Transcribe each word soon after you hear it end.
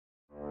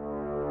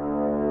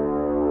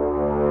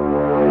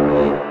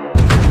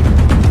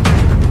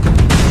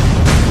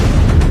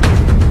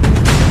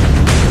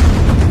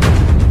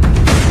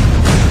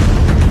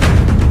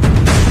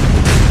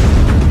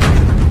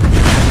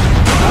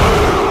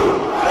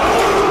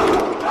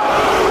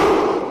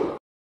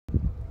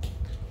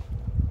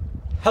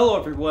Hello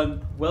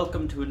everyone,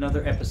 welcome to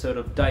another episode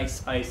of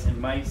Dice, Ice, and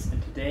Mice, and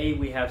today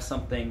we have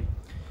something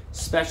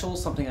special,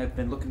 something I've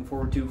been looking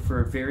forward to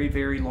for a very,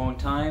 very long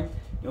time.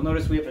 You'll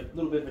notice we have a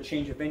little bit of a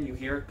change of venue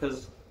here,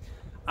 because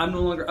I'm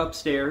no longer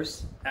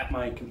upstairs at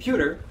my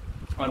computer,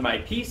 on my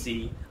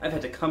PC. I've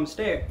had to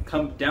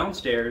come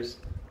downstairs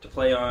to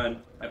play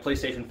on my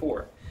PlayStation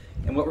 4.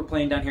 And what we're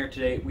playing down here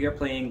today, we are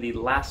playing The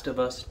Last of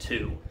Us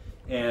 2.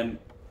 And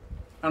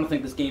I don't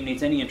think this game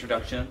needs any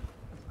introduction.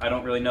 I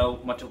don't really know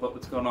much about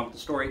what's going on with the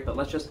story, but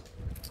let's just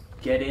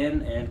get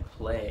in and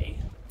play.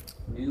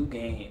 New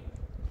game.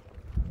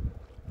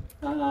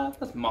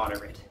 Let's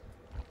moderate.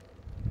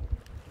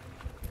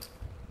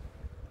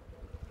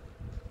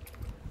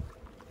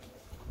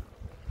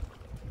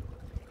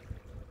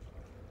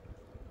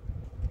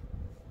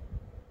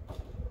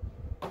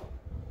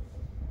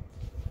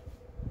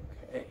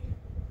 Okay.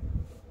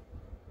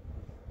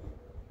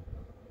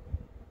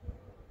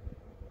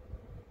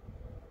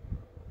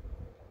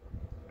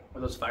 Are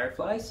those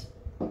fireflies?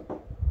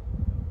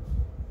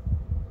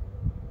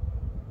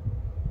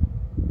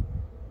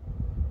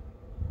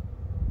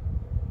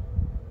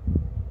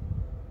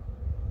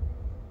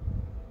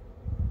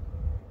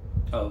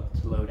 Oh,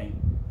 it's loading.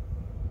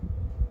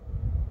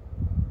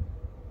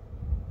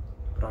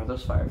 But are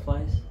those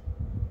fireflies? It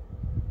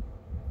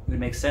would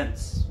make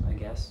sense, I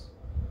guess.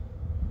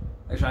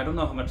 Actually, I don't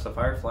know how much the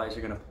fireflies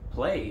are going to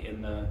play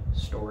in the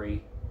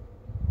story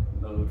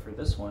mode for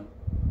this one.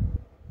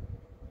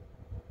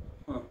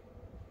 Huh.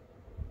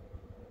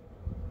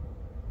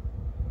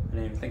 I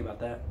didn't even think about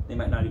that. They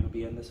might not even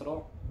be in this at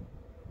all.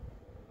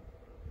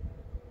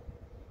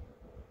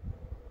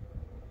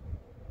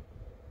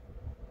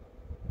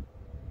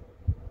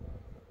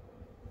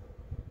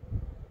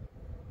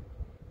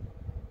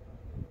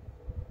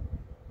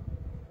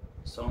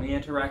 Sony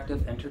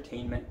Interactive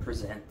Entertainment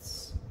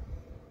presents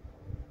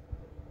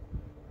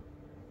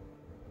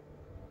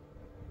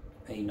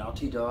a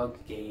Naughty Dog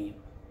game.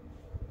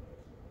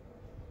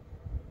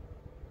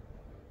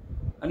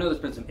 I know there's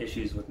been some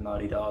issues with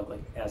Naughty Dog,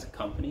 like, as a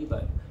company,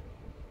 but...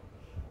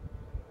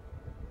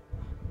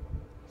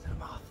 Is that a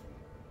moth?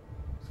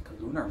 It's like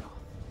a lunar moth.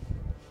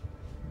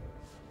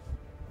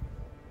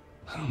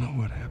 I don't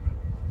know what happened.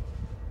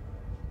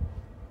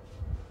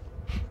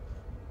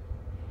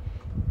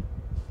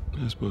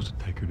 I was supposed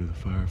to take her to the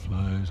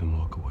fireflies and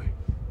walk away.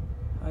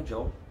 Hi,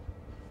 Joel.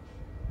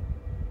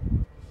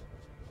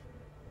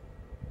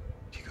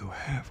 You go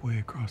halfway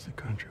across the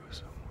country with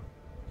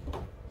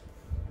someone.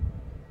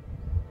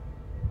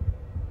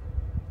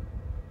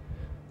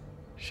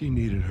 She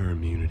needed her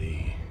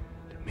immunity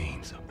to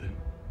mean something.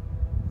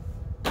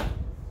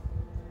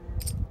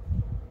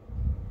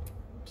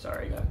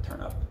 Sorry, I gotta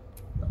turn up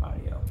the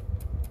audio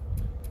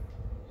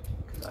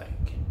because I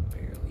can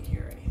barely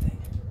hear anything.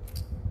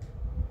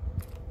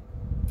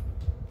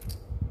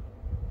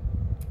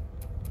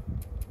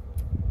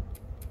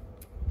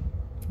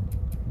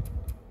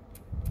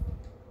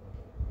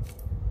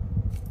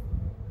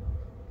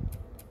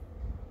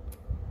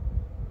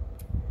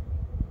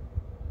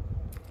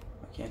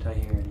 Why can't I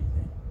hear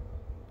anything?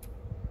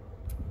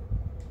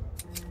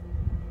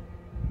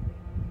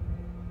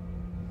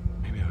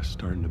 Maybe I was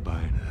starting to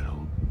buy into that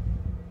old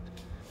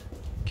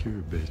cure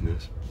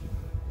business.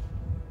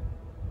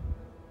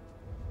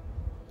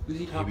 Who's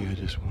he talking Maybe I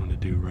to? just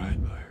wanted to do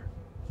right by her.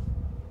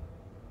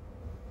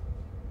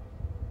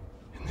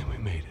 And then we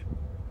made it.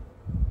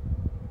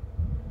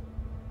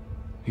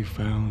 We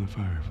found the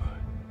firefly.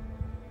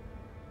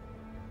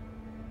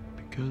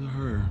 Because of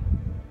her,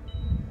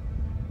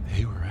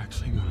 they were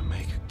actually going to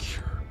make a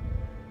cure.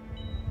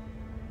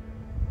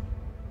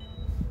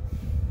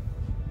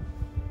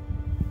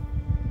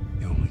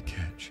 The only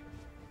catch,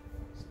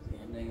 This is the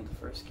ending of the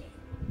first game.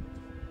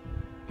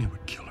 it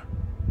would kill her.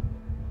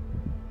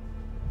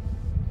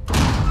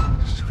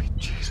 Sweet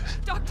Jesus.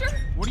 Doctor?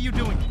 What are you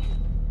doing?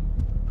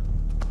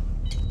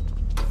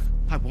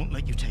 I won't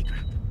let you take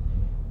her.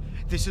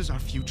 This is our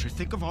future.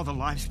 Think of all the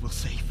lives we'll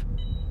save.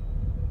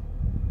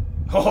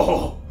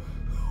 Oh!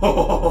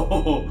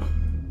 Oh!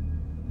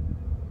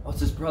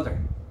 What's his brother?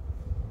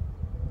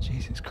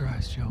 Jesus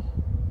Christ, Joel.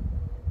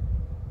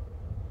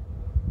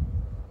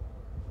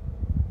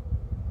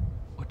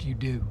 What do you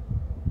do?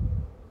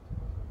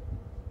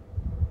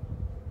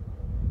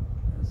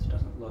 This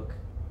doesn't look...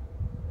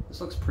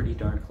 This looks pretty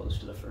darn close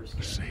to the first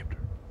I game. saved her.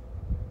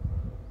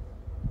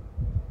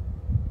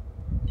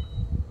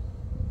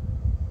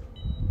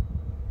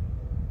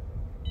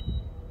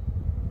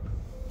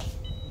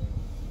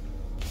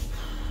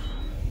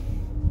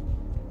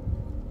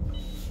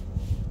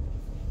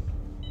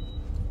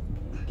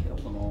 Kill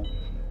them all.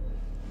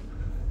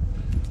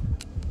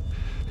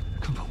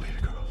 Come on,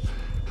 baby girl.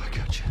 I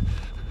got you.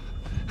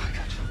 I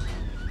got you.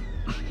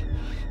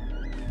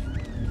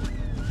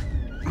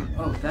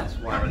 Oh, that's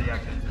why.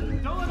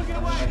 Don't let him get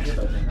away!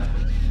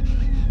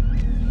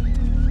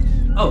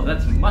 Oh,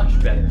 that's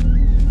much better.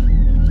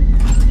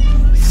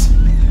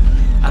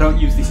 I don't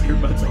use these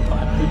earbuds a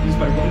lot. I use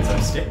my ones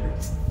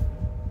upstairs.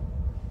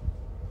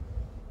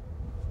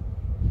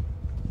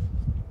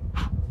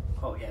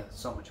 Oh yeah,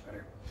 so much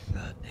better.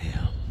 God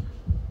damn.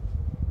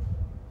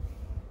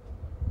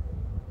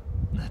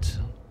 That's...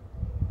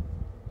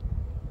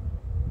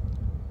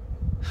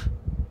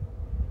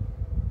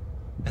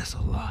 That's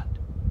a lot.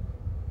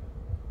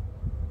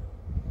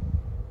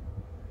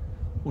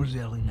 What does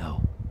Ellie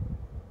know?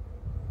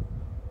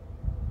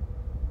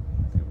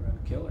 They were gonna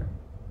kill her.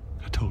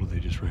 I told her they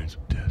just ran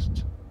some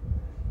tests.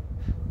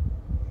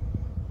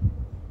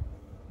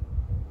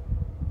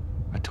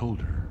 I told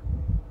her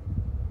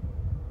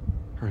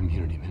her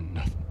immunity meant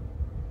nothing.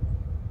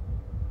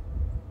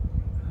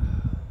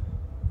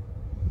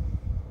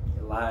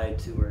 You lied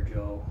to her,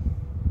 Joel.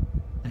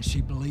 And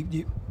she believed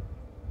you?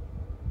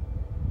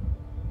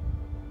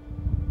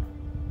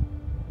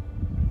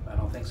 I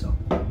don't think so.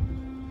 I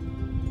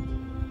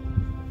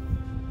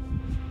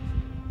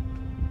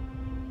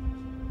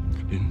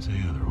didn't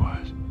say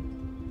otherwise.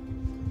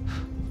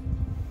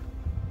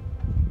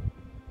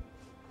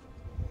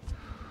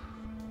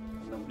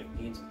 I don't know what it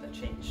means with that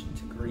change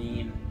to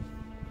green.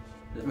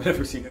 I've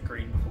never seen a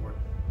green before.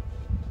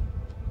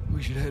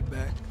 We should head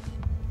back.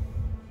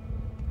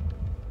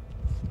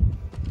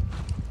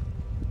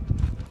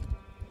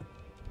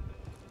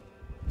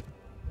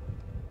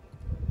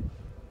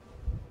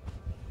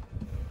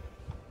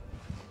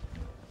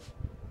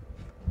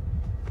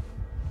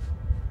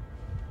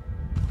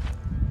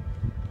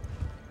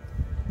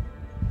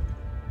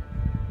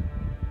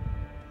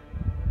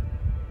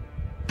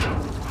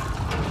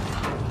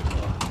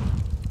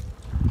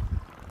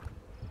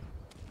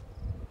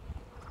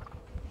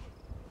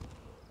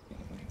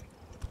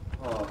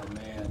 Oh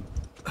man.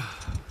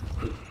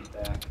 Good to be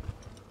back.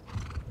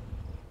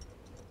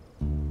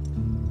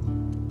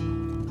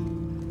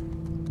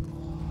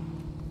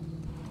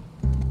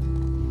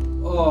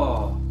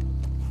 Oh.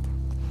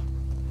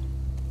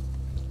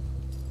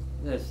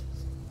 This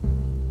is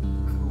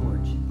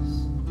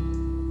gorgeous.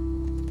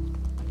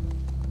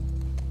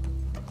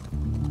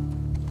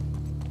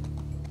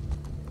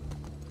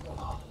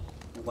 Oh,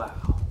 wow.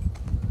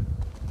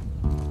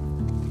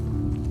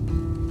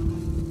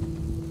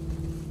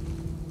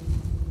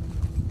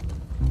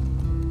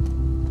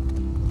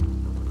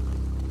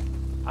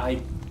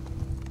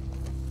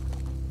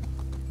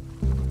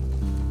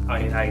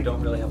 I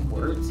don't really have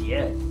words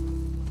yet.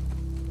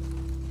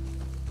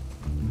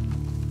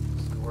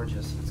 It's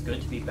gorgeous. It's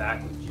good to be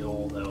back with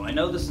Joel, though. I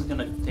know this is going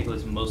to take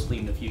place mostly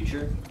in the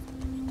future,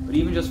 but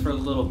even just for a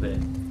little bit,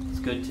 it's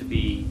good to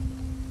be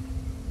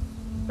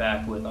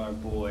back with our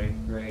boy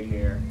right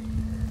here.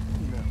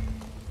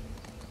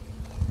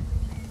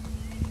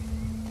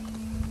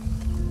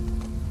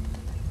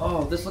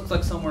 Oh, this looks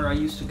like somewhere I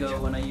used to go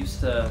when I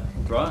used to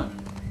run.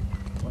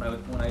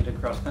 When I did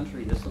cross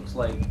country, this looks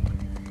like.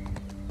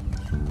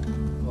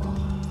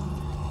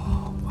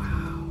 Oh,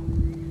 wow.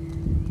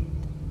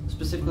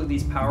 Specifically,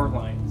 these power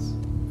lines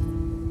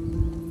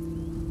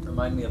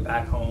remind me of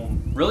back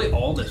home. Really,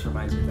 all this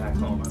reminds me of back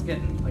home. I'm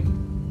getting like.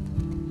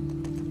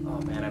 Oh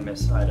man, I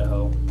miss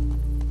Idaho.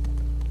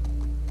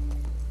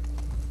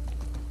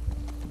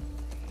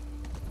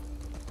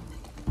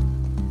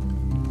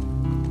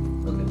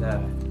 Look at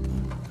that.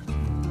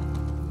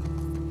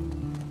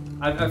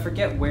 I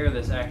forget where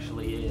this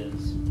actually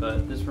is,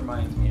 but this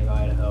reminds me of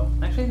Idaho.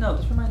 Actually, no,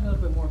 this reminds me a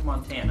little bit more of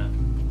Montana.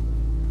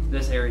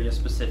 This area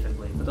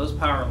specifically. But those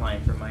power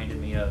lines reminded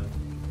me of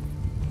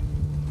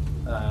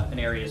an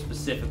area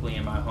specifically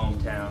in my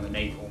hometown, in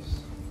Naples.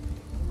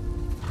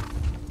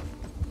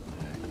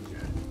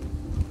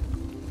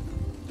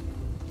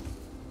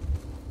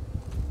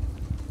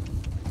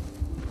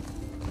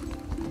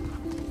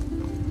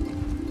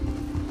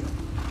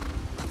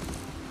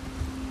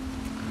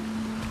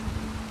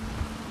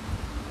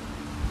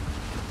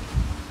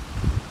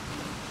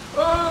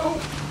 Oh!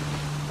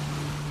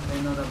 I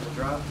didn't know that was a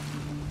drop.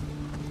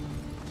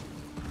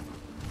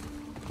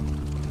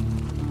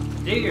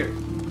 Dear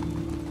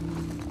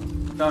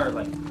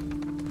darling.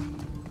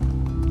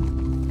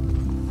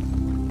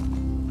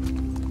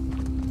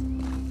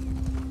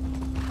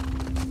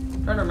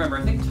 I'm trying to remember.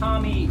 I think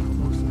Tommy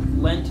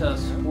lent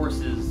us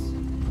horses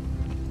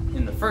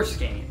in the first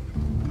game,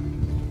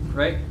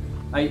 right?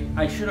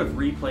 I should have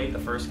replayed the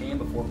first game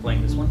before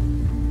playing this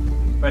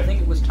one. But I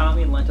think it was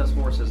Tommy lent us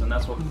horses, and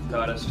that's what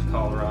got us to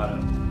Colorado.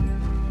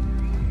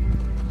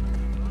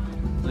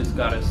 At least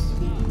got us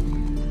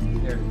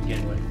there to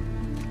begin with.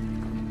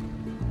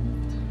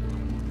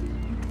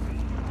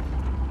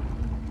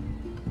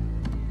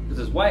 Because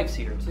his wife's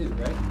here too,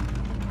 right?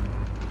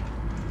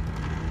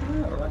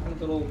 Yeah, we're rocking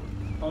with little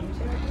ponies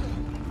here.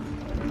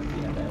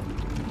 Yeah, that.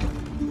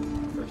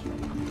 First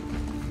name.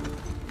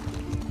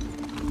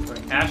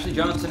 Ashley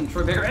Johnson,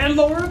 Troy Baker, and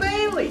Laura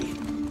Bailey!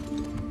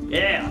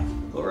 Yeah!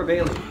 Laura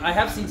Bailey. I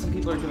have seen some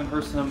people are giving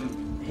her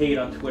some hate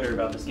on Twitter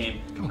about this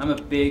game. I'm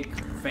a big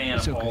fan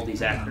of all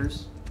these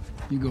actors.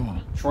 You go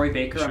on. Troy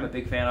Baker, I'm a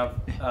big fan of.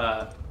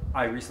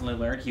 I recently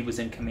learned he was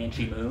in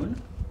Comanche Moon.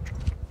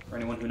 For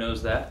anyone who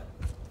knows that.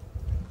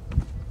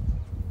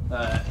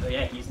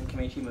 Yeah, he's in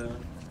Comanche Moon.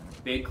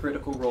 Big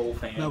Critical Role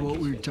fan. Not what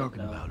we were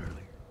talking about earlier.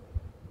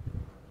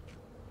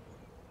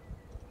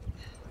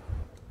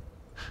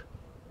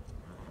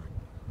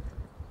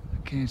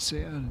 can't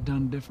say I'd have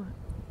done different.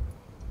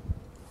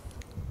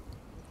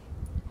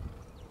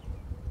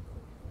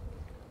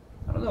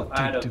 I don't know if I'd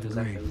Take have to the because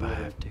I grave if I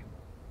have to.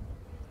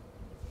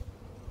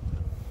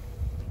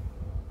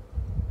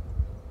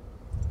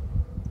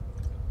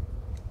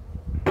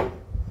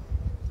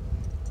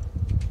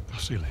 I'll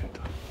see you later,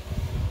 Tom.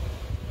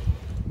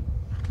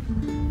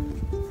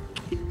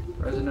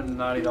 President of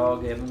Naughty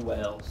Dog, Evan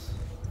Wells.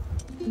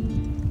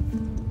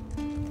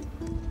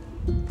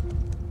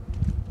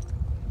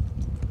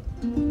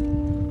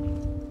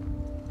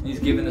 He's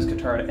giving this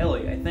guitar to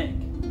Ellie, I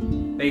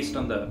think, based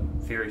on the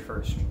very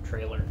first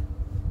trailer.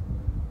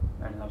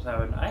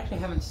 I actually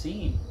haven't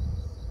seen.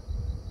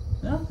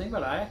 No, think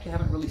about it. I actually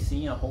haven't really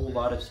seen a whole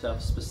lot of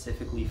stuff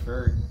specifically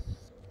for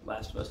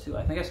Last of Us 2.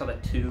 I think I saw the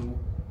 2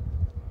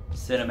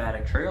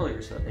 cinematic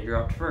trailers that they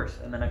dropped first,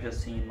 and then I've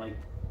just seen like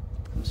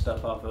some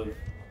stuff off of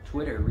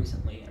Twitter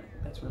recently, and I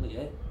think that's really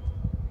it.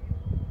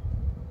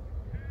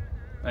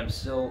 I'm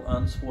still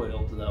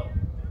unspoiled though.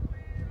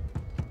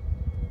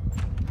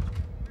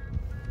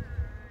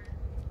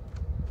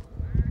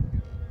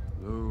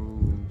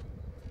 Hello?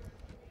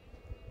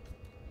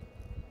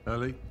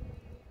 Ellie?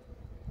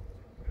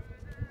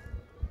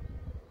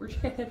 Where'd you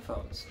get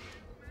headphones?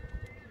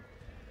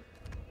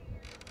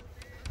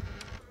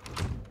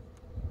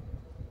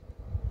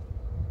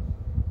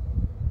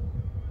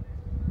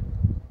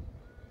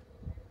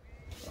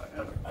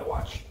 I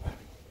watched.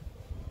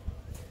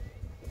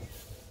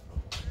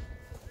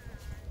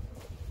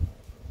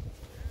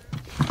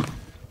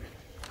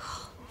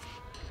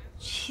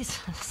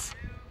 Jesus.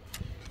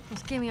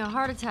 Almost gave me a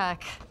heart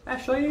attack.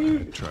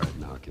 Ashley! Tried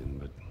knocking,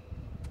 but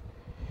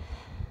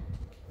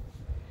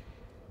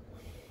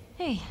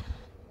Hey,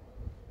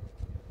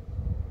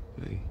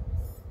 hey,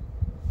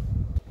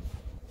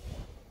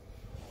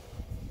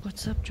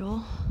 what's up,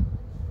 Joel?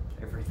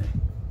 Everything.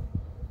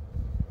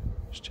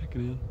 just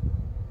checking in.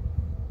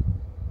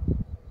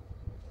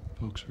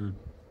 Folks are,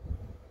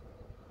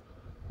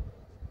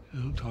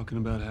 talking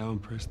about how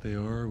impressed they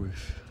are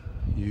with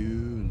you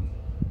and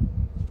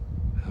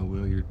how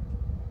well you're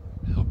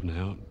helping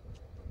out.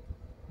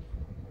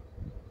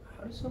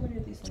 How do so many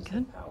of these things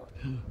Good. have power?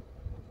 Yeah.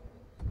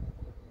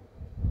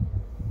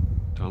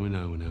 Tommy and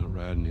I went out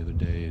riding the other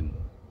day, and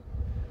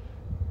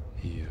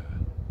he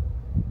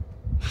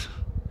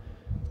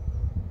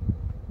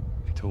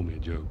he told me a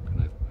joke,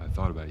 and I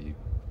thought about you.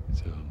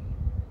 It's oh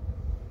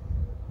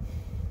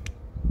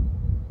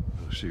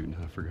shoot,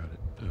 I forgot it.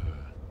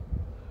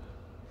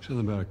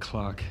 Something about a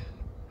clock.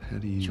 How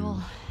do you?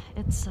 Joel,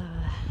 it's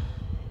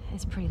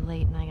pretty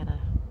late and I gotta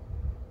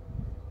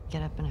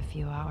get up in a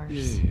few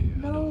hours. Yeah, I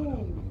know. No.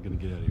 I'm gonna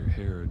get out of your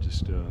hair.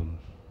 Just Don't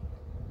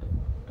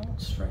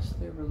stress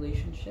their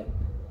relationship.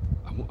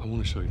 I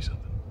want to show you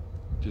something.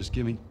 Just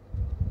give me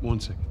 1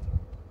 second.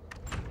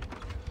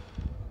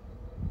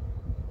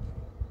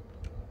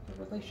 The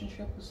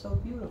relationship was so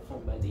beautiful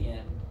by the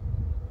end.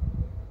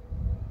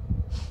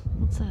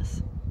 What's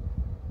this?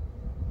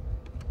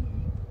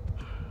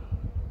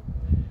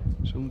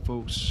 Some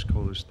folks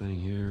call this thing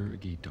here a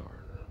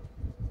guitar.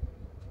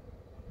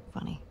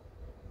 Funny.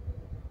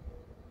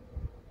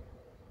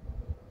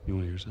 You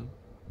want to hear something?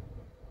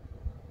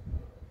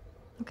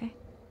 Okay.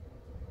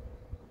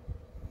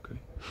 Okay.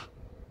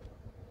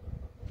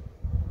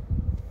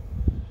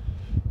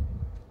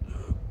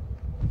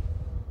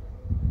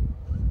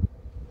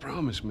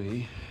 Promise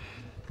me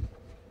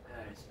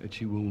that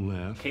you won't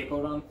laugh.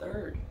 Capoed on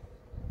third.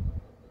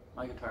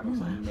 My guitar makes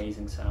an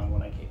amazing sound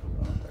when I capoed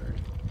on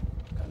third.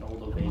 Got an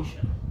old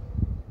ovation.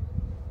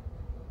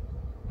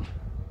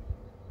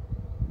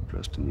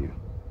 Trust in you.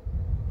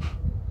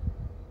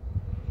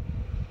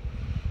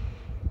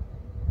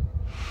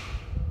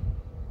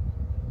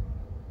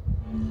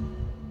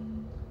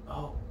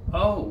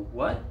 Oh,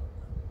 what?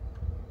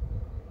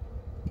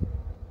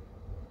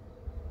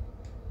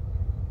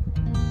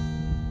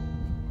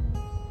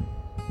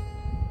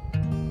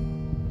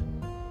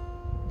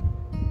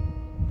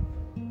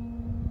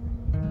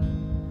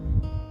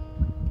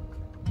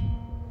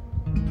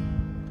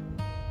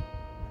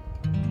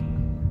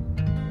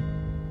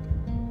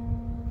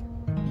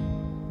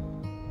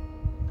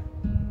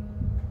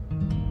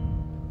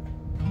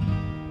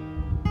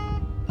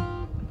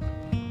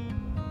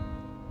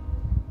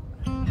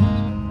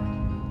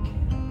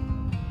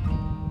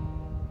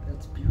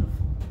 That's beautiful.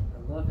 I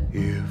love it.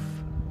 If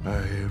I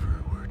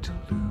ever were to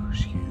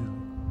lose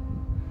you,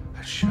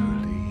 I'd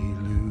surely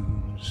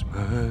lose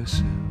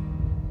myself.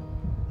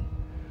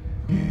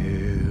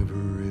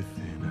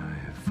 Everything I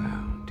have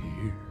found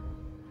here,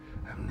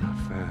 I'm not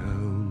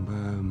found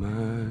by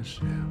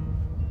myself.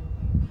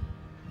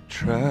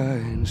 Try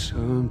and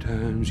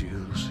sometimes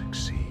you'll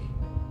succeed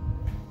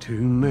to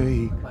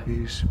make Like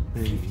this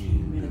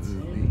 15 minutes in,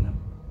 man and I'm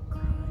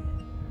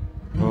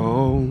crying.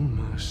 all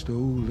my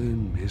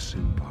stolen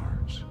missing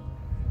parts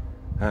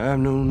I've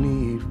no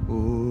need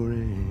for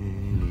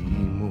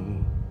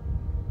anymore.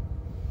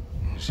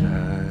 Yes, I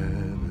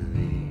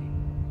believe,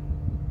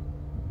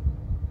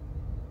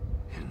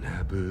 and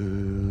I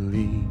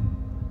believe,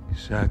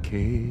 yes, I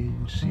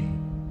can see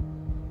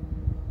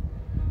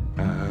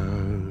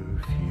our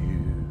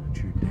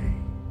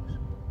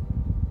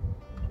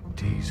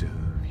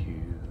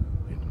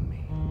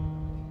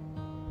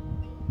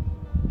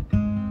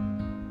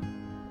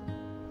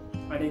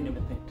didn't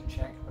even think to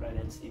check, but I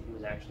didn't see if he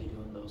was actually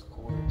doing those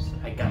chords.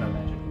 I gotta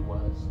imagine he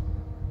was.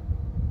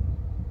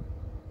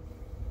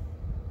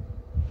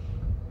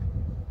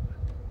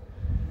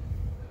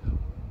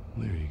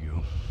 There you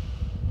go.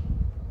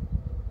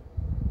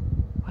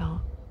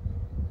 Well,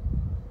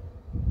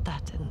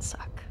 that didn't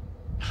suck.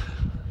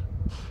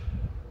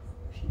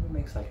 She even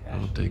makes like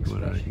I'll Ashley take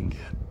what I can expressions.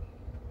 get.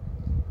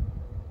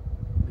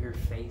 Weird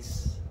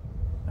face.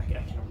 I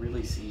can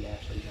really see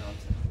Ashley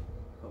Johnson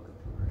poking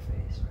through her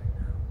face right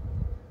now.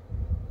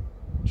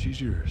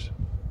 She's yours.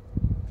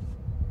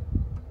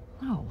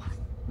 No.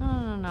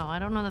 No. I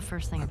don't know the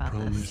first thing I about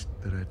this. promised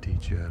that I'd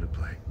teach you how to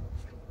play.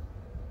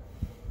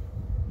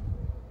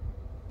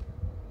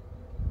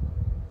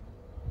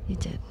 You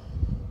did.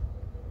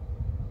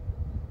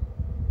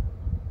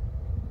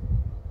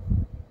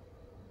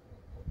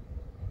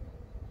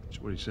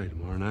 So what do you say,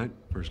 tomorrow night?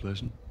 First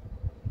lesson?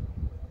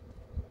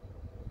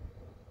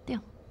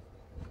 Deal.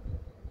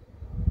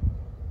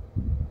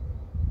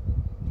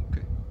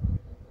 Okay.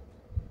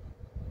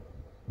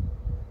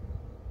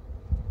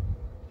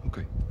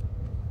 Okay.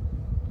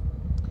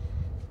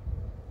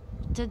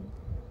 Do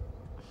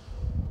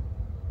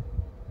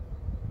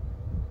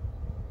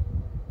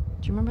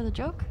you remember the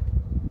joke?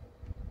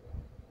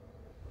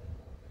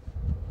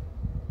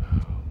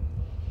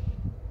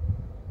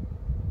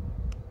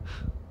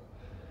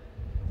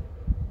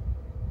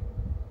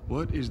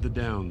 What is the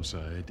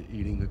downside to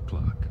eating a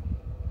clock?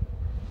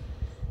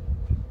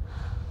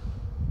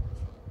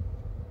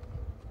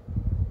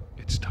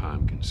 It's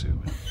time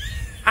consuming.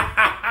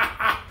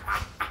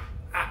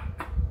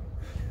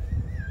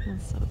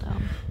 That's so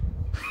dumb.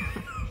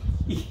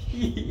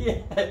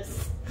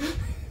 Yes.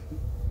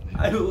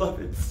 I love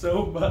it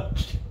so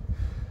much.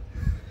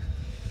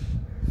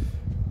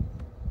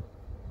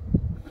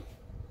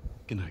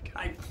 Good night, kid.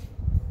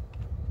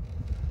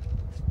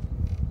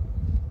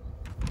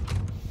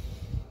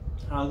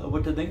 I don't know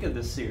what to think of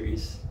this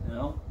series, you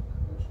know?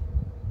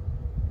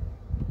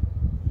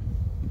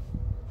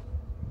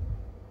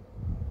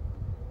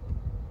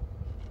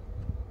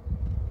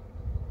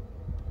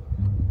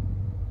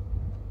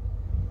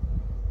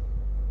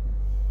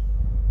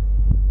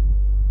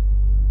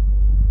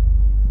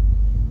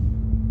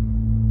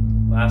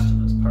 Last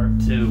of Us Part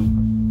 2.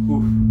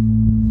 Oof.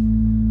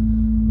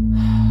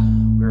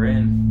 We're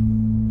in.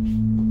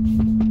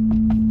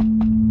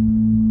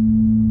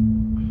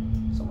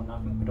 Someone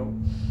knocking at my door.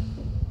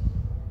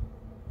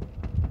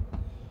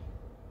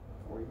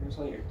 4 years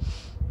later.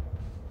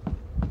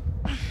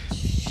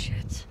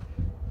 Shit.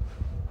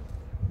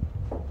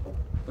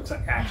 Looks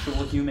like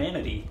actual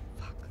humanity.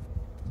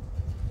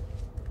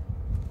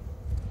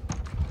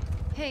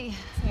 Hey,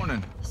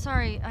 Morning.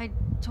 sorry, I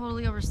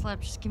totally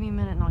overslept. Just give me a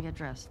minute and I'll get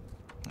dressed.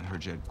 I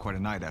heard you had quite a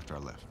night after I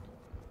left.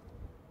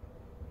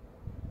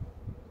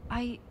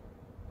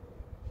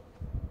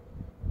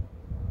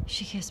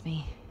 She kissed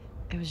me.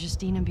 It was just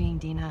Dina being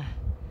Dina.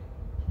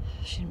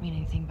 She didn't mean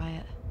anything by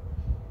it.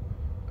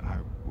 I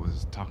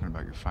was talking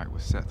about your fight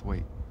with Seth.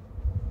 Wait,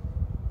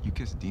 you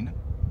kissed Dina?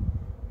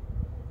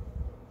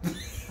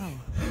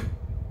 Oh.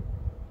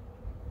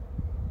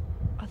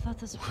 I thought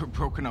this... We're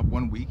broken up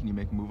 1 week and you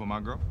make a move on my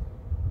girl?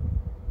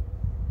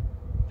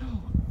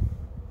 No.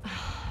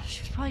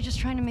 She was probably just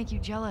trying to make you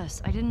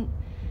jealous.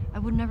 I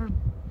would never...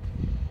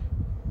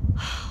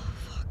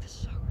 Fuck,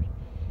 this is awkward.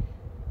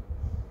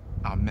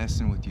 I'm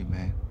messing with you,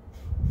 man.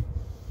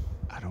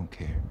 I don't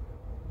care.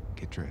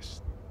 Get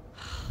dressed.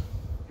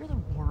 You're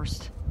the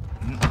worst.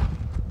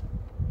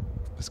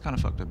 It's kind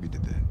of fucked up you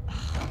did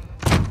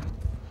that.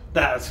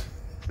 That's...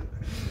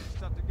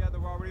 Stuff together,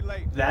 we're already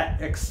late.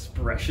 that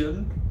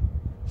expression...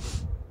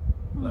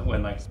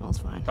 When, like, Smells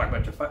fine. talk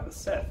about your fight with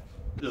Seth.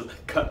 Just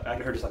like, cut back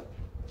to her just like...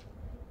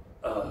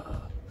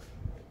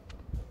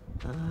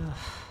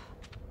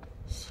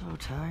 So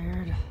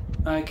tired.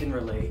 I can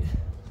relate.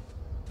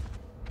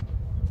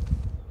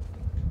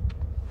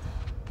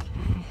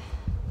 Okay.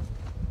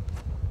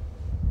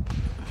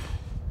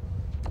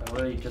 I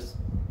really just...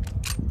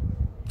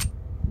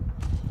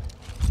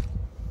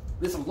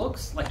 This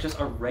looks like just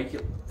a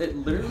regular... It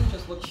literally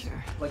just looks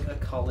Sure. like a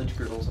college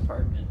girl's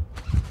apartment.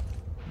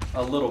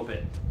 A little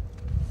bit.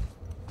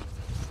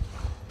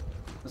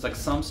 There's like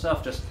some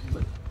stuff just...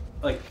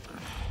 Like...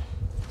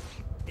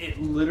 It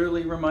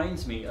literally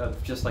reminds me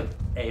of just like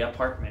a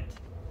apartment.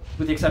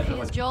 With the exception of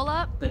Is like Joel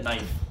up? the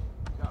knife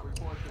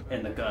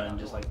and the gun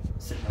just like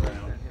sitting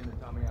around.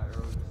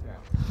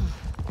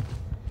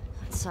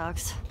 That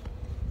sucks.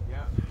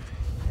 Yeah.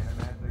 Can't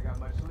imagine they got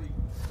much sleep.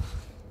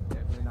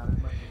 Definitely not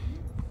as much as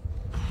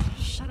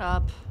you. Shut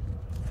up.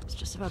 I was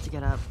just about to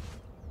get up.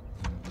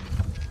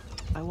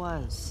 I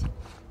was.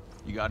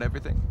 You got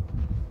everything?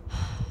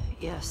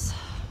 Yes.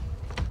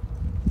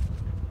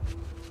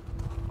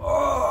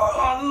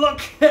 Oh,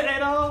 look at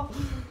it all!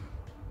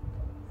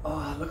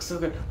 Oh, it looks so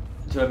good.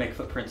 Do I make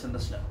footprints in the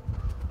snow?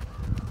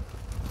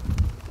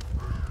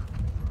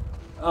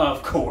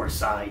 Of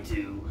course I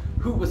do.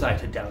 Who was I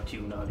to doubt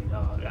you, Naughty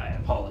Dog? I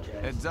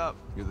apologize. Heads up.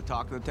 You're the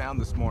talk of the town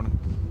this morning.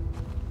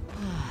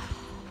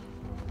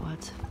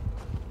 What?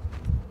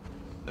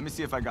 Let me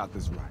see if I got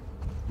this right.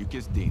 You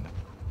kissed Dina,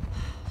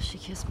 She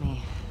kissed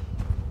me.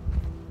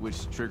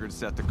 which triggered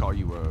Seth to call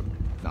you a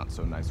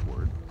not-so-nice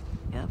word.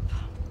 Yep.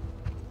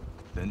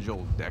 Then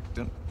Joel decked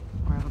him,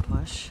 Or have a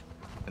push.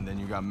 and then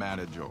you got mad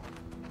at Joel.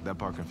 That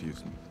part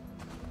confused me.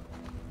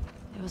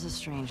 It was a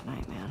strange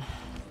night, man.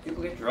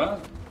 People get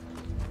drunk.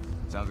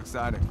 Sounds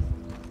exciting.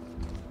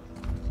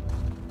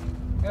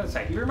 I gotta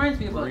say, he reminds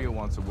me of Maria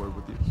wants a word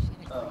with you.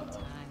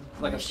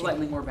 like a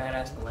slightly more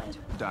badass Glenn.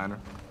 Diner?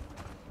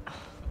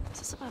 Is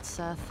this about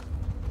Seth?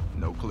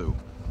 No clue.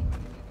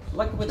 I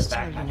like the way the Just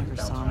tired you backpack never is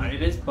saw bounced around. me.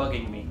 It is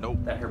bugging me Nope.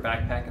 that her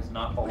backpack is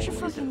not all Where's the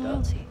your way fucking zipped up.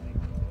 loyalty?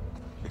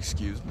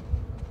 Excuse me?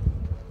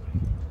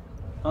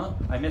 Huh?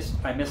 I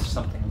missed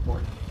something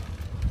important.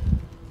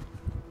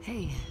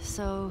 Hey,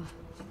 so...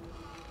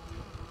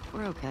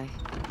 We're okay,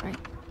 right?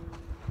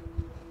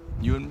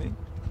 You and me?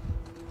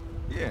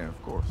 Yeah,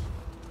 of course.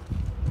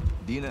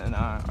 Dina and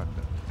I are done.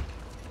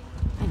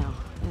 I know.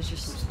 It's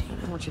just... I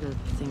don't want you to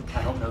think...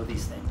 I don't know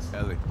these things.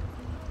 Ellie,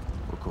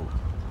 we're cool.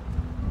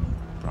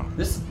 Promise.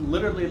 This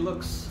literally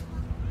looks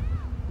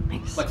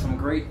Thanks. like some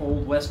great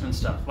old western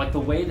stuff. Like the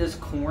way this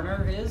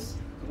corner is,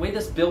 the way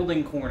this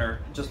building corner,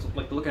 just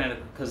like looking at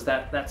it, because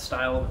that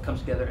style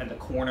comes together, and the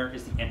corner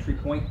is the entry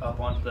point up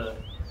onto the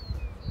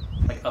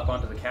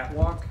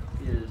catwalk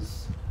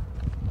is.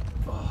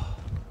 Oh,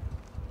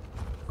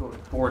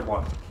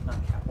 boardwalk, not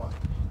catwalk.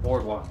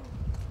 Boardwalk.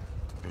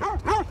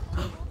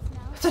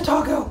 It's a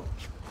doggo.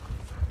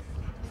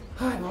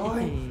 Hi, boy.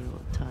 Hey,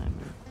 old timer.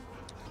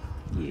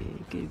 Yeah,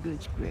 get a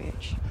good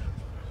scratch.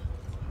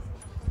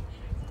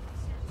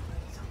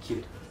 So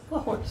cute. A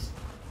horse.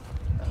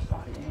 A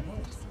body and a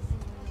horse.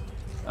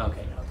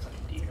 Okay, no, it's like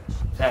a deer.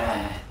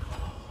 Ah.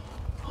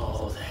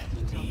 Oh,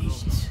 that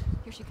meat.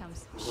 Here she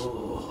comes.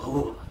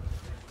 Ooh,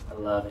 I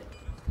love it.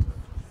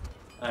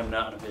 I'm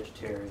not a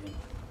vegetarian.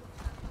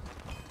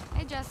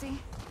 Hey, Jesse.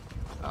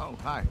 Oh,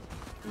 hi.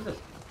 Who's this?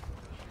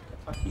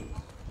 Fuck you.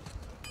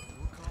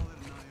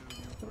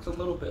 Looks a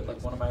little bit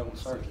like one of my old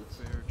sergeants.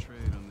 Fair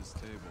trade on this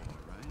table,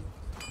 all right?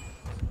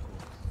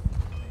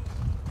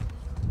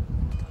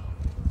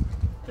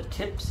 The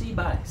Tipsy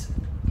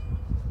Bison.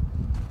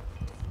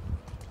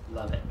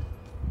 Love it.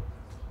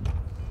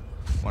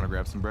 Want to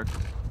grab some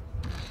breakfast?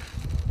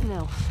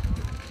 No.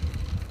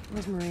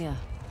 Where's Maria?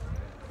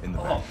 In the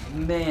Oh back.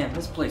 man,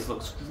 this place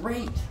looks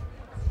great.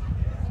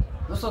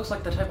 This looks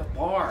like the type of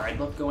bar I'd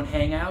love to go and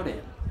hang out in.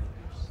 Of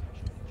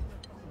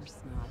course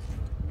not.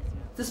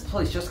 This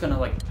place just gonna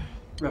like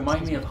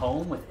remind me of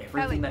home with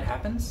everything Ellie. that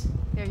happens.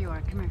 There you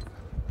are. Come here.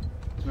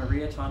 Is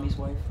Maria Tommy's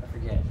wife? I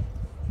forget.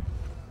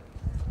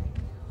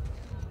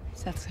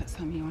 Seth's got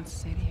something he wants to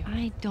say to you.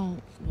 I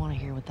don't want to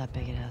hear what that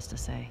bigot has to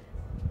say.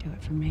 Do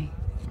it for me.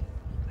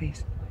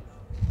 Please.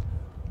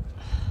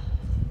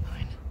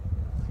 Fine.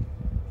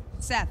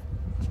 Seth.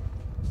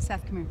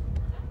 Seth, come here.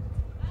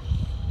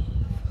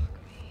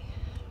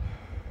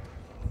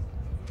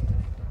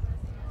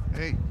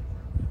 Hey.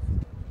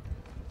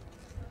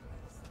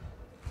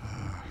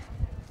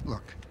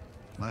 Look,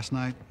 last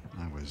night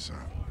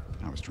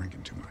I was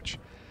drinking too much.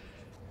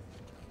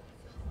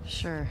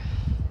 Sure.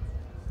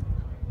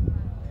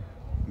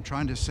 I'm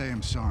trying to say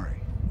I'm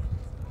sorry.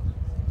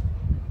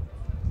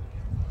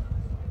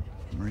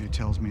 Maria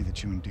tells me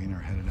that you and Dean are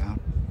headed out.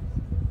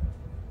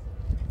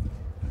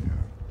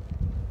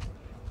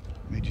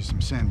 I made you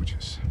some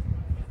sandwiches.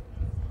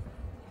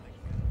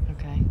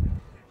 Okay.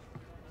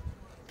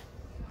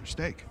 Or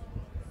steak.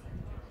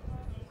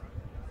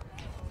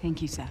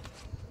 Thank you,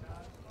 Seth.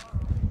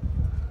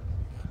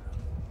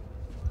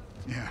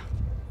 Yeah.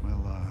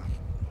 Well,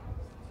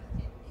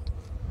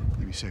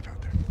 you be safe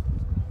out there.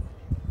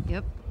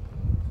 Yep.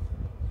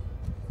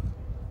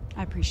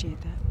 I appreciate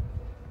that.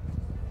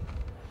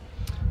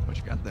 What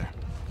you got there?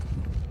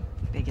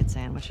 Bigot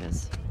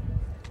sandwiches.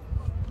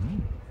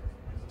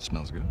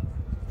 Smells good.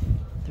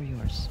 They're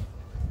yours.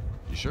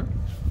 You sure?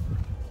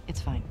 It's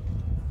fine.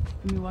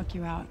 Let me walk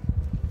you out.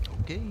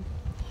 Okay.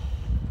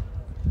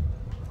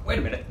 Wait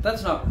a minute,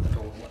 that's not what the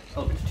door was.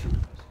 Oh, there's two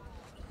rooms.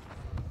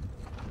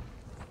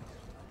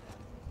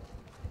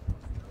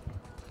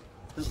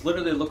 This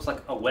literally looks like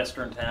a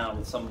western town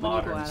with some When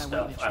you go modern out, I want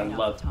stuff. you to I trade out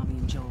love with Tommy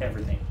and Joel.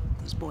 everything.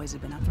 Those boys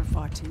have been up for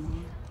far too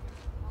long.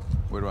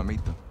 Where do I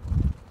meet them?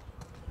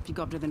 If you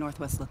go up to the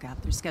Northwest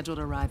Lookout, they're scheduled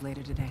to arrive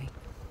later today.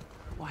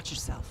 Watch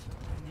yourself.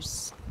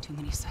 There's too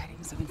many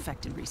sightings of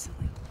infected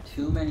recently.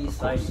 Too many Of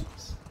course.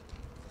 sightings.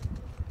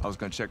 I was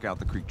gonna check out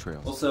the creek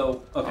trails.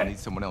 Also, I'll okay, need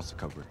someone else to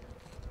cover it.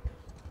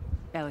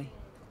 Ellie,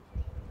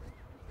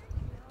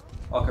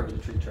 I'll cover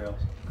the creek trails.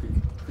 Creek.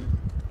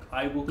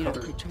 I will You know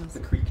cover creek trails? the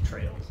creek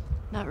trails.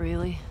 Not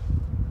really.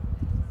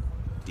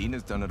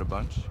 Dina's done it a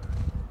bunch.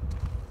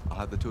 I'll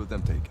have the two of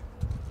them take it.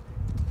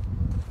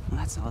 well,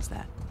 that solves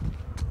that.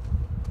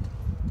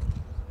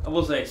 I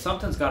will say,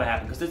 something's got to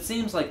happen, because it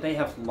seems like they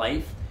have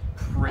life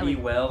pretty Ellie,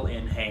 well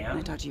in Can I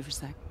hand. talk to you for a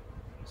sec?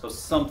 So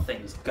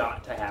something's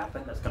got to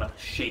happen that's going to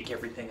shake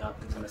everything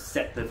up. It's going to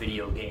set the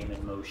video game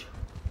in motion.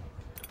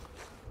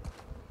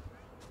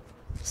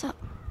 So,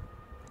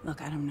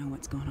 Look, I don't know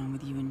what's going on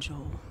with you and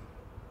Joel.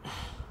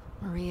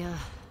 Maria,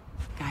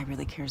 Guy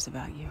really cares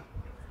about you.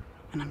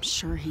 And I'm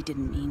sure he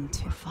didn't mean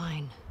to. We're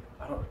fine.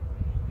 I don't...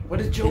 What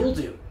did Joel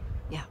do?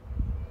 Yeah.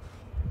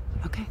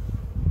 Okay.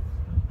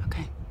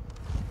 Okay.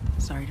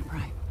 Sorry to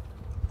pry.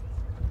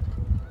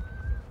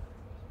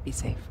 Be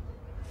safe.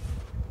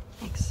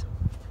 Thanks.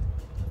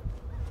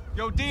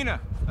 Yo, Dina,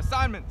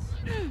 assignments.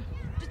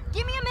 Just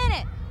give me a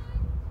minute.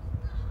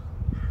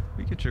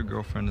 We get your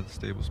girlfriend to the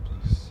stables,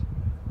 please.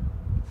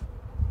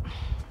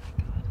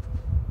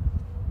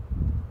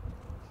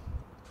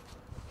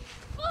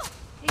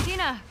 Hey,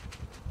 Dina.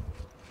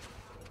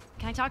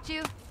 Can I talk to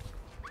you?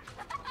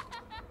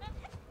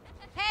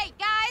 Hey,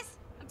 guys!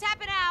 I'm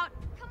tapping out.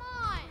 Come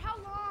on. How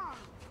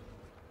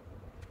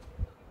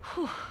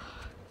long?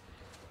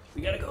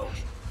 We gotta go.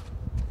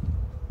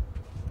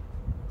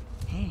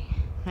 Hey.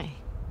 Hey.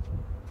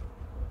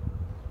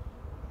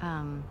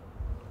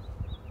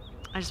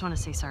 I just want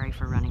to say sorry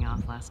for running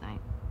off last night.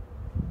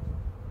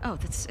 Oh,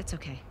 it's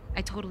okay.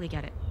 I totally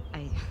get it.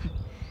 I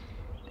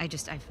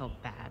felt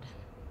bad.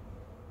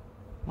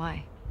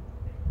 Why?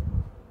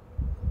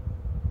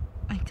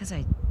 Because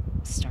I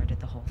started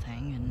the whole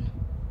thing, and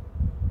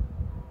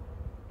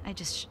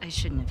I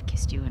shouldn't have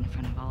kissed you in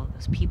front of all of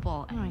those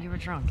people. And, No, you were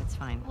drunk. It's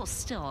fine. well,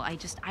 still, I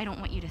don't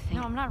want you to think.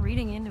 No, I'm not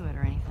reading into it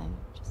or anything.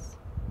 Just...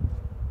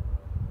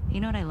 You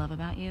know what I love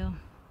about you?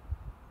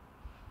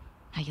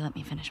 How you let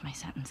me finish my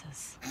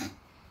sentences.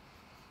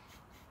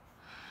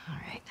 All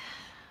right.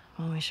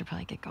 Well, we should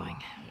probably get going.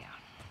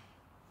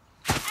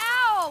 Yeah.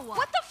 Ow!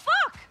 What the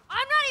fuck?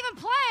 I'm not even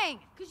playing!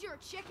 Cause you're a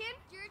chicken?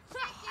 You're a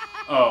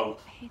chicken! Oh,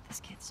 I hate this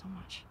kid so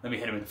much. let me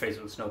hit him in the face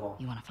with a snowball.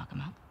 You want to fuck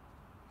him up?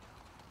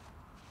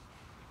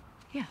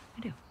 Yeah, I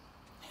do.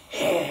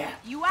 Yeah.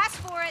 You asked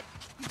for it!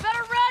 You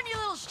better run, you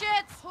little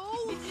shits!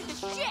 Holy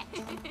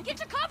shit! Get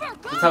to cover!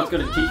 Go! This how it's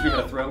gonna teach me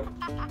how to throw.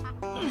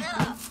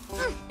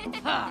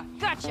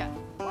 Gotcha!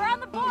 We're on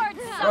the board,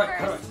 All right,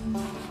 suckers!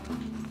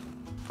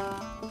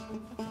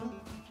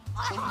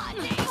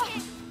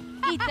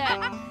 Eat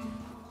that!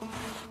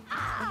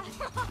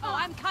 Oh,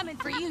 I'm coming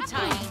for you,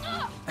 Tiny.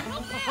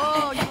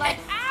 Oh, you like...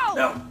 Ow!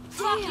 No.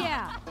 Fuck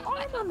yeah!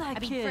 I'm on that I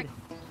mean, kid. frick.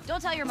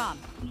 Don't tell your mom.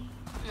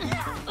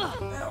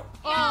 No.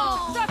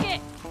 Oh, suck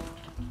it!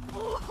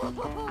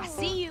 I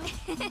see you.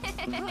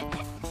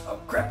 Oh,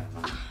 crap.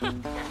 Look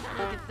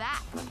at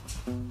that.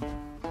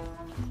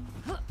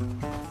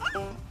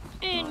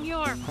 In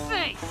your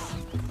face!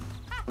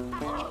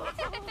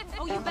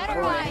 Oh, you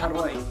better How do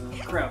run.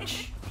 I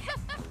crouch?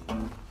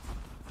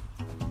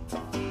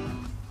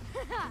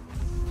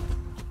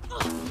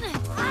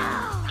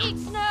 Eat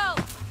snow.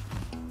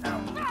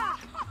 Ow.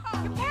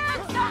 Your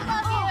parents don't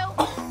love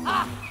you.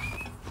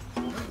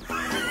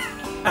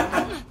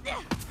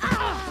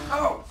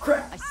 Oh,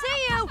 crap. I see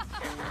you.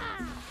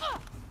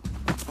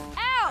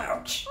 Ow!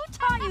 Ouch. Who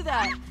taught you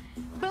that?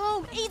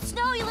 Boom! Eat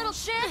snow, you little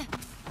shit.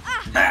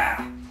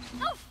 Ah.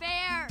 No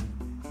fair.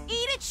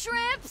 Eat it,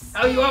 shrimps.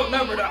 How you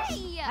outnumbered us?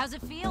 How's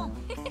it feel?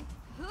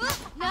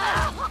 No!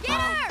 Get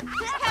her!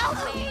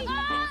 Help me!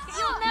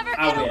 You'll never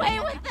I'll get win. away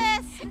with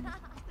this!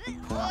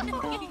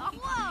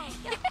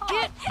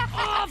 Get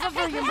off of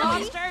her, you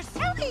monsters!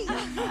 Help me!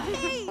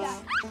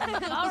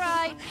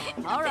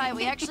 All right,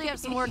 we actually have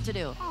some work to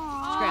do.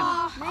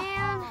 Scram.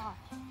 Man.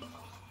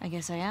 I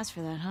guess I asked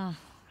for that, huh?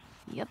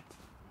 Yep.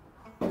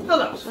 Oh,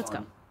 that was Let's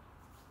fun.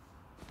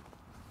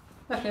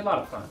 go. Actually, a lot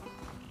of fun.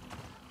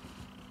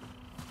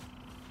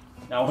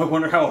 Now I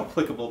wonder how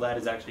applicable that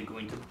is actually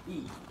going to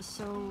be.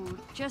 So,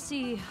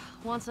 Jesse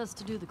wants us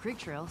to do the creek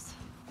trails.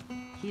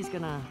 He's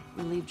gonna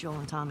relieve Joel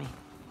and Tommy.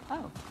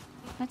 Oh,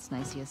 that's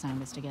nice he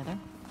assigned us together.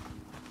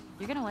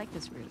 You're gonna like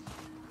this route.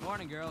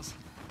 Morning, girls.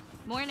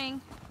 Morning.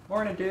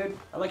 Morning, dude.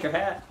 I like your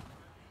hat.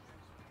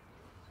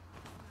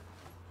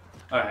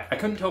 Alright, I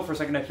couldn't tell for a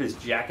second if his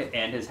jacket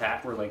and his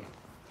hat were like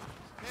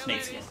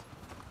snakeskin.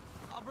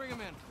 I'll bring him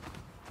in.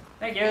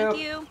 Thank you. Thank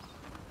you.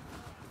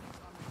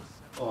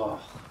 Oh.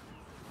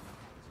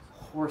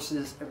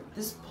 Horses.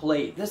 This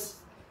plate, this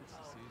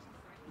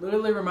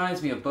literally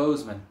reminds me of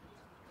Bozeman.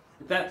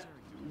 That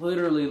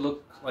literally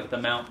looked like the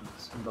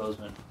mountains in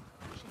Bozeman.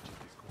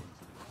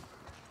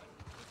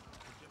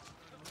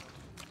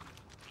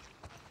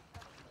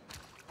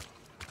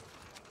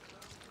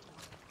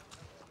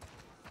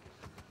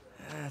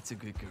 That's a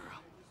good girl.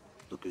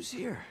 Look who's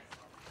here.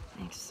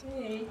 Thanks.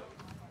 Hey.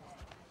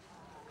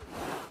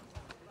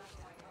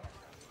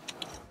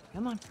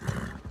 Come on. All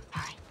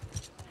right.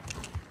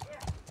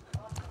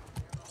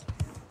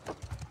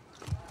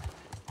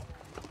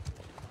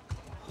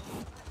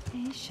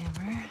 Hey,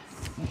 Shimmer.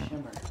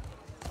 Shimmer.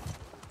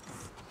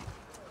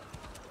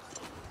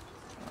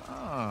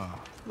 Ah,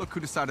 look who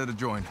decided to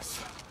join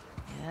us.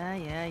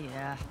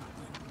 Yeah.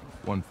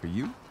 One for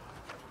you.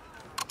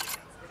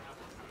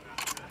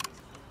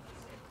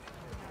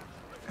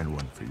 And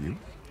one for you.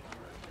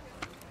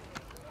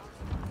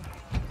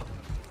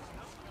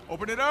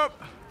 Open it up!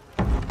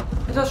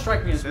 It does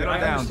strike me as weird. Settle I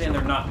down, understand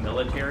they're not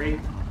military,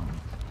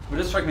 but it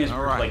does strike me as All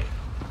weird, right. like,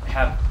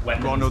 have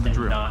weapons all know the and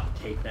drill. not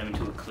take them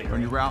into a clearing.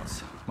 Run your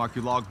routes, mark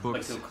your log Like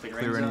books, to a clearing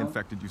clear any zone?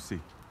 infected you see.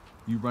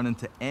 You run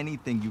into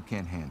anything you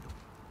can't handle,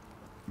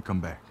 you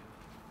come back.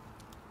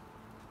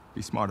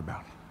 Be smart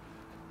about it.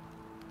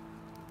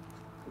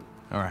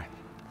 All right.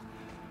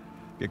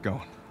 Get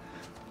going.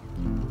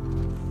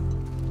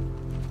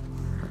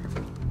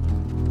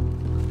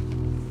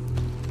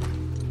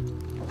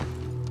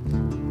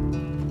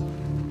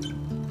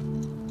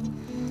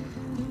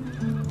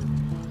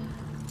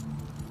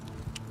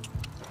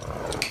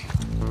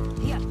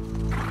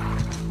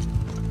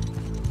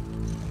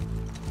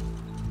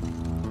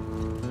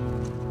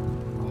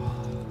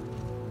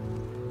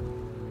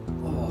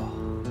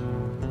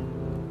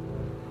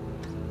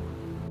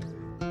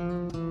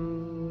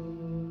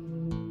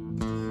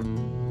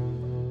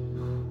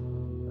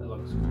 That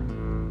looks good.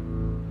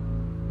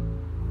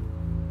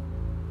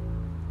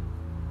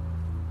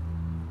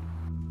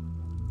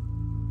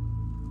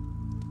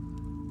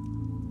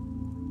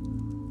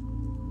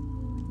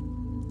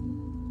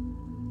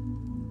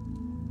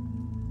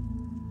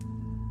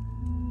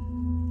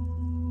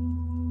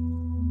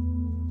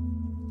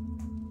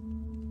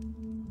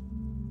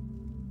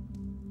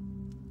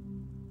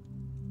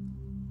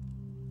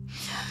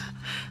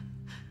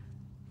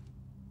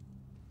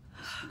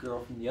 The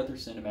girl from the other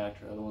cinematic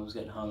trailer, the one who's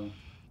getting hung.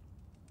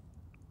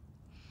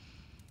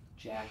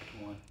 Jacked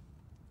one.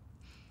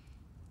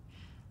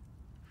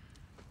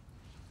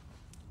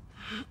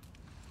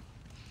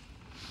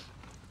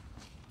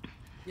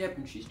 Yep,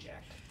 and she's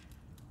jacked.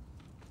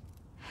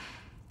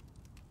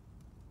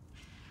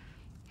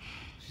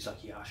 She's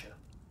like Yasha.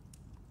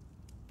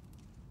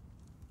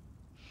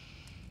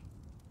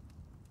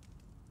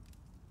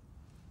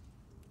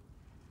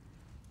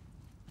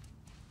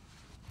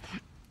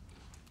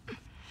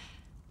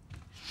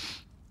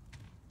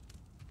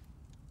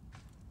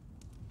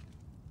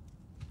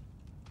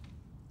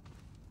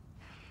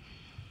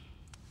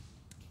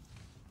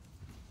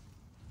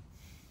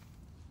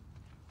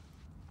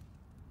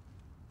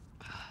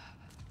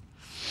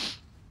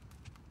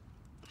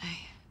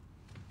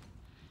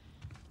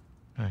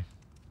 Hey.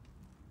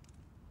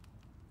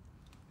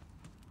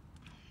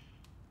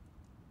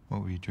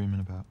 What were you dreaming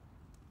about?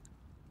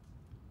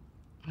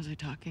 Was I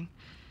talking?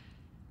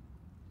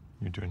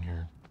 You're doing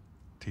your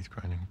teeth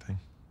grinding thing.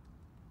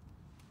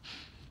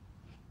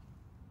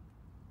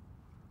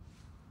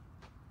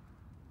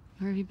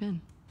 Where have you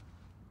been?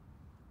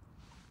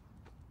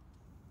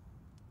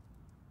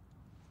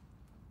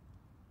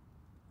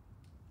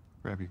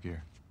 Grab your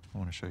gear. I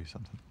want to show you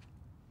something.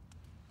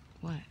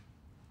 What?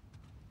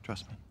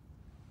 Trust me.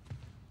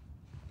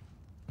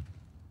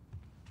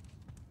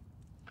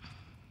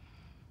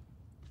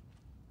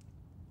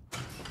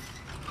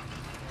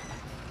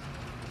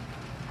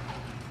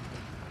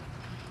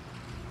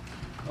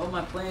 Oh,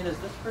 my plan is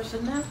this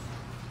person now?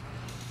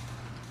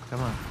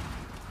 Come on.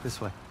 This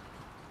way.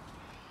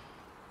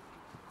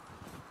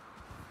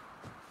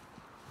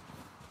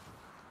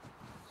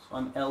 So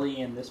I'm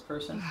Ellie and this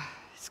person?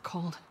 It's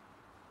cold.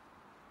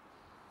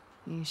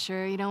 You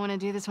sure you don't want to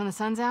do this when the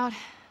sun's out?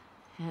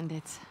 And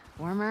it's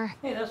warmer?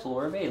 Hey, that's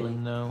Laura Bailey.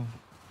 No.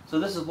 So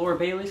this is Laura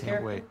Bailey's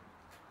Can't character? wait.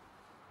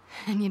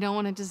 And you don't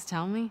want to just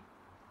tell me?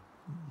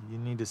 You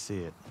need to see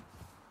it.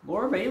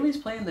 Laura Bailey's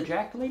playing the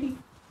jacked lady?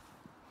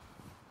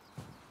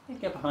 I can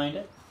get behind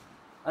it.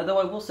 Although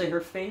I will say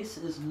her face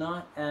is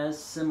not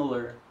as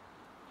similar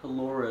to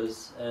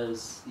Laura's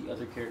as the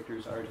other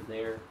characters are to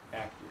their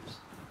actors.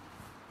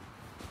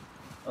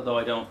 Although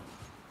I don't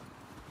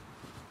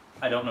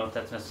know if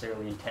that's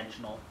necessarily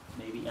intentional.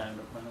 Maybe, I don't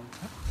know.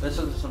 That's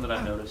just something that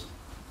I've noticed.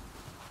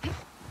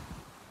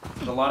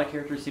 But a lot of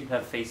characters seem to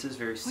have faces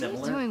very similar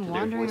What are you doing to their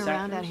wandering voice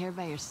around out actors, here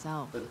by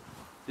yourself? but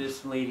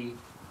this lady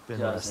Been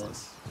doesn't.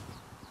 restless.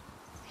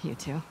 You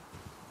too?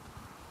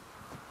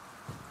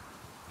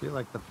 Feel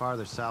like the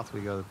farther south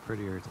we go, the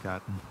prettier it's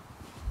gotten.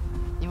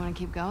 You want to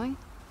keep going?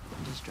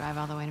 And just drive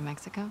all the way to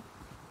Mexico?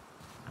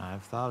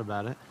 I've thought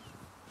about it.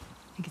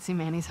 You can see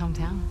Manny's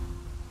hometown.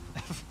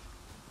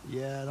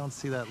 Yeah, I don't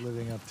see that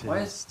living up to Why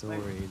his is-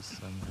 stories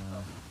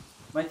somehow.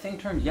 My thing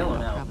turned yellow No,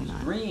 now. It probably was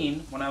not. green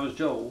when I was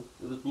Joel,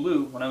 it was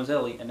blue when I was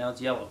Ellie, and now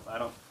it's yellow. I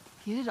don't...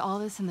 You did all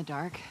this in the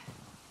dark?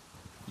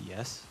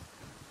 Yes.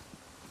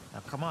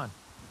 Now come on.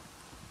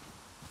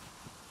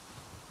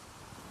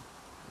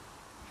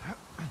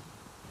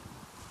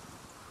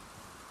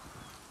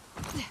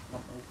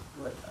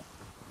 What?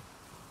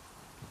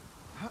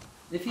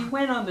 If he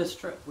went on this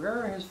trip,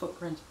 where are his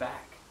footprints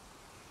back?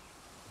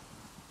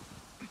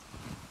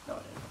 No, I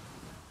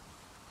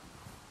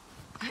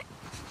didn't.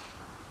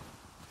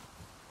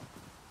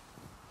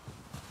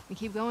 We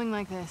keep going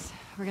like this,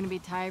 we're gonna be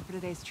tired for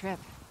today's trip.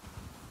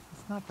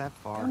 It's not that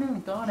I far. haven't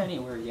even gone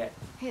anywhere yet.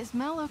 Hey, is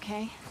Mel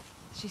okay?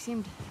 She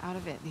seemed out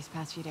of it these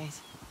past few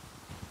days.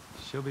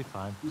 She'll be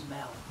fine. Who's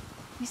Mel?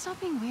 You stop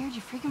being weird,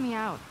 you're freaking me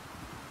out.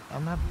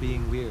 I'm not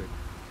being weird.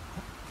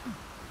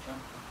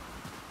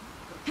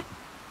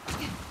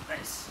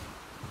 Nice.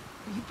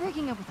 Are you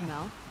breaking up with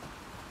Mel?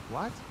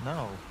 What?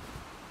 No.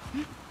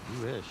 You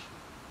wish.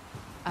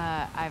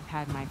 I've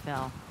had my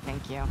fill.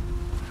 Thank you.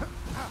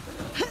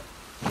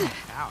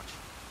 Ouch.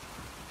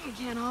 We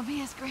can't all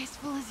be as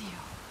graceful as you.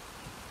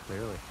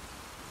 Clearly.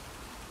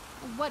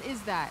 What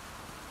is that?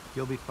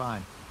 You'll be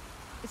fine.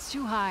 It's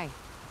too high.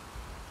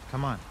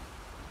 Come on.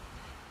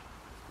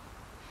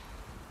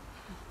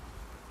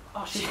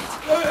 Oh shit!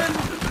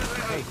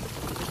 Hey,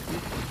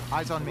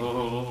 eyes on me.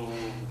 Whoa.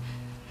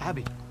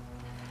 Abby,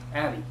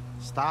 Abby.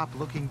 stop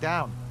looking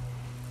down.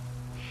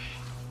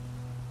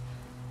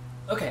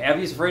 Okay,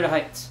 Abby's afraid of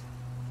heights.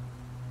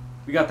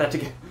 We got that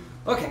together.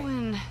 Okay.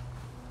 Owen,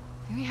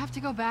 do we have to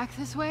go back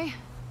this way?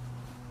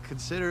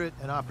 Consider it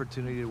an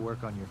opportunity to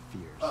work on your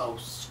fears. Oh,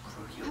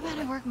 screw you. How about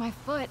I work my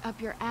foot up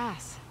your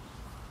ass?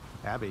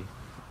 Abby,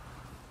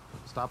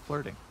 stop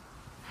flirting.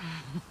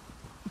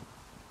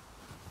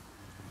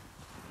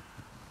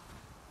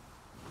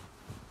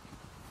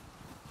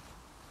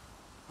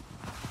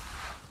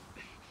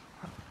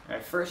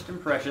 Alright, first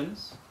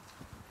impressions.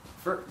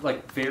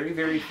 Like, very,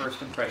 very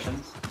first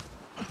impressions.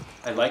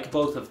 I like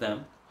both of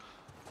them.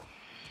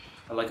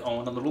 I like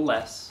Owen a little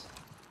less.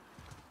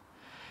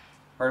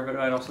 Part of it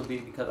might also be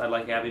because I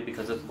like Abby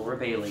because it's Laura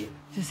Bailey.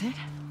 Is it?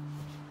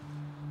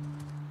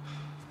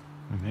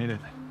 We made it.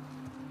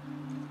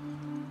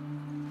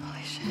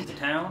 Holy shit. The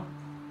town?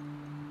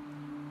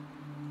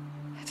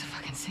 It's a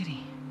fucking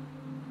city.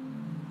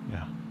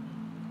 Yeah.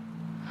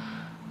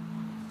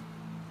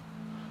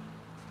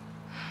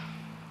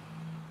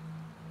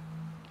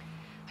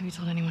 Have you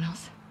told anyone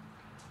else?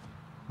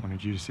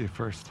 Wanted you to see it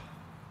first.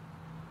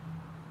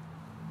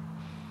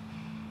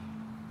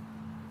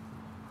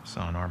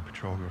 Saw an armed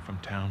patrol go from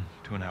town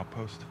to an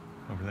outpost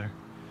over there.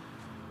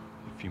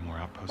 A few more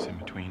outposts in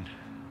between.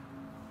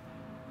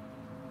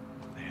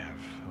 They have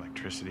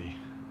electricity,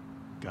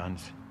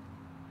 guns.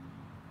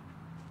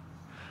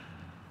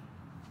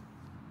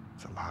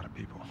 It's a lot of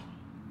people.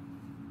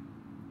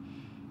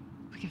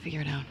 We can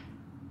figure it out.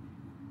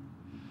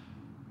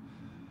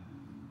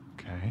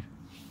 Okay.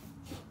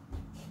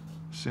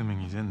 Assuming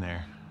he's in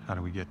there, how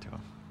do we get to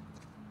him?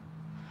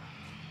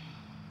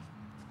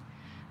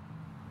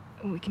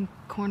 We can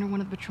corner one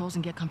of the patrols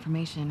and get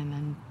confirmation, and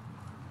then,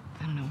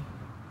 I don't know,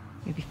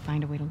 maybe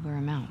find a way to lure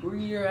him out. Who are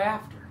you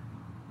after?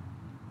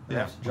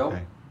 Perhaps Joel? Okay.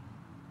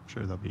 I'm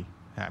sure they'll be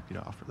happy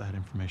to offer that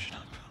information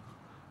up.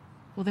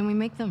 Well, then we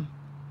make them.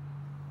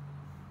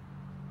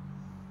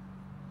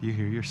 You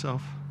hear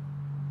yourself?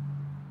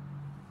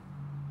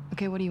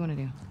 Okay, what do you want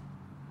to do?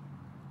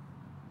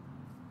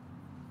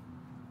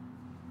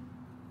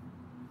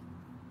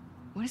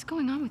 What is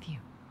going on with you?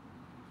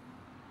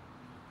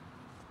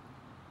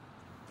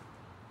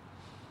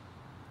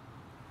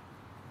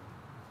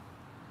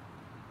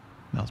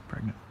 Mel's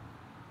pregnant.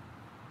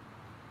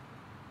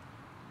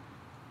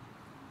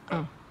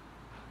 Oh.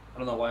 I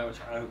don't know why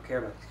I don't care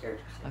about these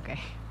characters. Okay.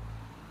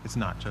 It's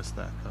not just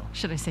that, though.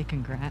 Should I say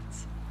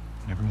congrats?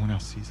 When everyone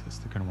else sees this,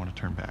 they're gonna want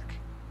to turn back.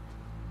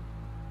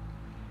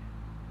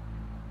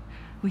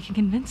 We can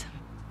convince him,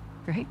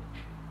 right?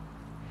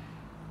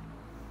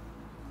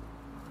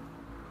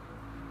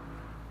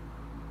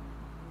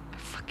 I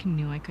fucking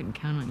knew I couldn't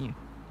count on you.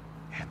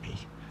 Abby,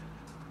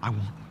 I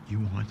want what you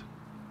want,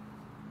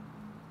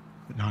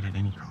 but not at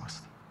any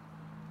cost.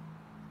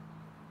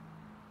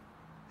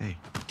 Hey.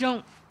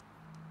 Don't.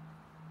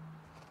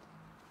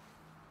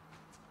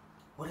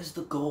 What is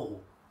the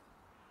goal?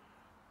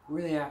 Who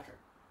are they after?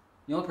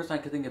 The only person I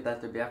could think of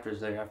that they'd be after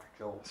is they're after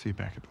Joel. See you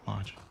back at the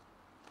lodge.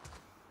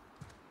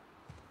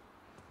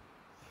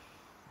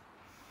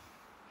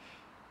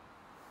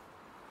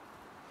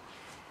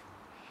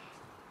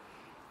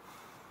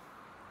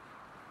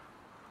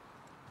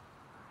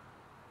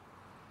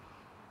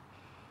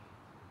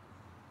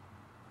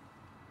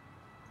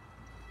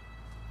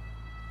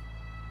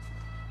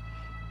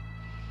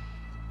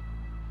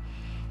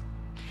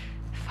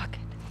 Fuck it.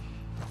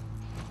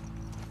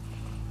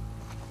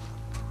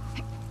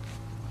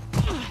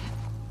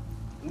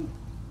 Ooh,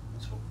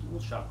 that's a little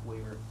shock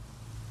waiver.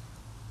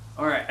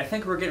 Alright, I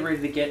think we're getting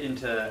ready to get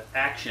into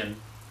action,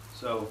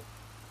 so...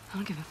 I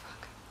don't give a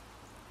fuck.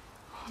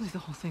 I'll do the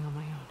whole thing on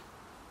my own.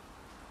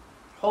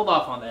 Hold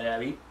off on that,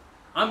 Abby.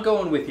 I'm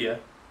going with you,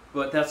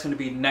 but that's going to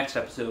be next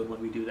episode when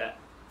we do that.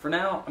 For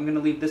now, I'm going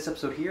to leave this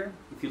episode here.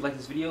 If you like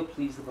this video,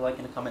 please leave a like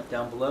and a comment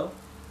down below.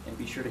 And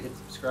be sure to hit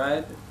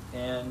subscribe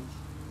and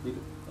leave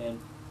it, and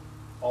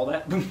all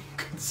that good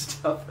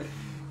stuff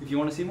if you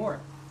want to see more.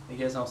 Hey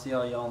guys, I'll see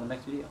all y'all in the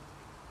next video.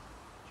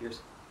 Cheers.